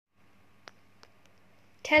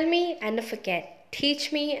Tell me and I forget,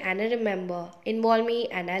 teach me and I remember, involve me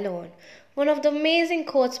and I learn. One of the amazing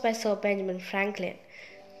quotes by Sir Benjamin Franklin.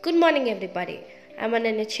 Good morning, everybody. I'm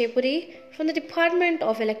Ananya Chepuri from the Department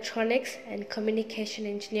of Electronics and Communication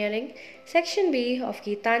Engineering, Section B of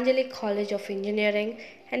Geetanjali College of Engineering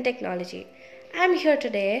and Technology. I'm here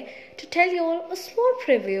today to tell you all a small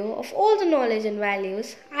preview of all the knowledge and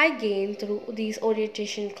values I gained through these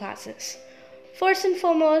orientation classes. First and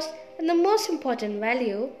foremost, and the most important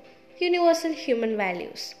value, universal human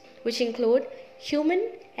values, which include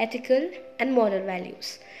human, ethical, and moral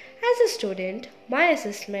values. As a student, my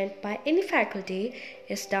assessment by any faculty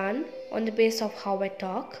is done on the basis of how I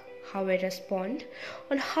talk, how I respond,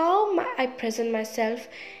 on how I present myself,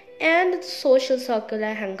 and the social circle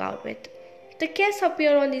I hang out with. The guests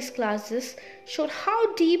appear on these classes showed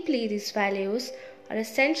how deeply these values are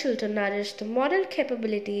essential to nourish the moral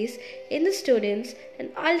capabilities in the students and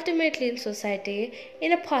ultimately in society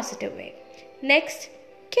in a positive way. Next,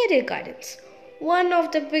 career guidance. One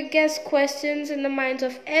of the biggest questions in the minds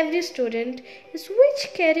of every student is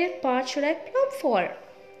which career path should I plumb for?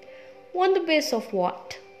 On the basis of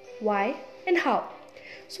what, why, and how.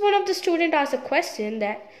 So one of the students asked a question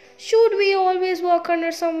that should we always work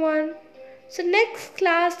under someone? So next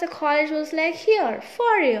class the college was like, here,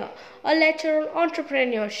 for you, a lecture on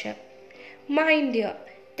entrepreneurship. Mind you,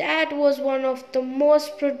 that was one of the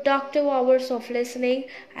most productive hours of listening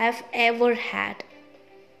I've ever had.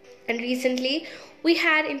 And recently we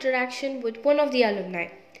had interaction with one of the alumni.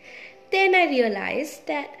 Then I realized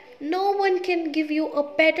that no one can give you a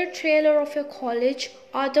better trailer of your college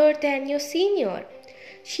other than your senior.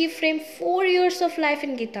 She framed 4 years of life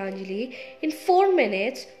in Geetanjali in 4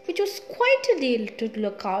 minutes, which was quite a deal to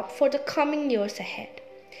look out for the coming years ahead.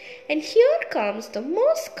 And here comes the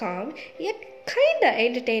most calm yet kinda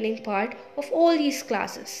entertaining part of all these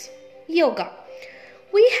classes. Yoga.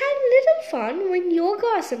 We had little fun when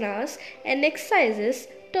yoga asanas and exercises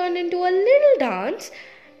turned into a little dance,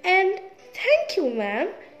 and thank you ma'am,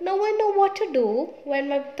 now I know what to do when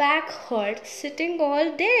my back hurts sitting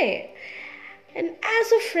all day. And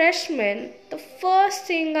as a freshman, the first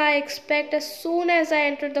thing I expect as soon as I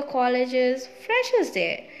enter the college is Freshers'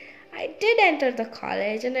 Day. I did enter the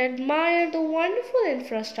college and admire the wonderful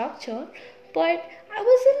infrastructure, but I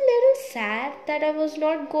was a little sad that I was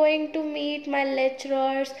not going to meet my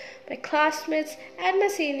lecturers, my classmates, and my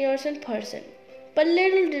seniors in person. But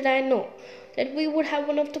little did I know that we would have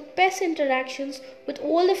one of the best interactions with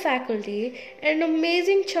all the faculty and an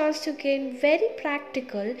amazing chance to gain very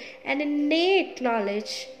practical and innate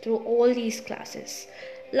knowledge through all these classes.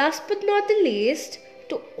 Last but not the least,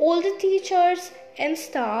 to all the teachers and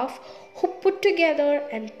staff who put together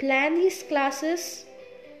and planned these classes,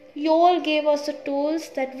 you all gave us the tools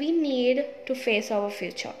that we need to face our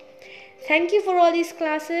future. Thank you for all these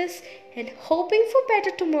classes and hoping for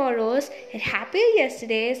better tomorrows and happier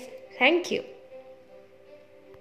yesterdays. Thank you.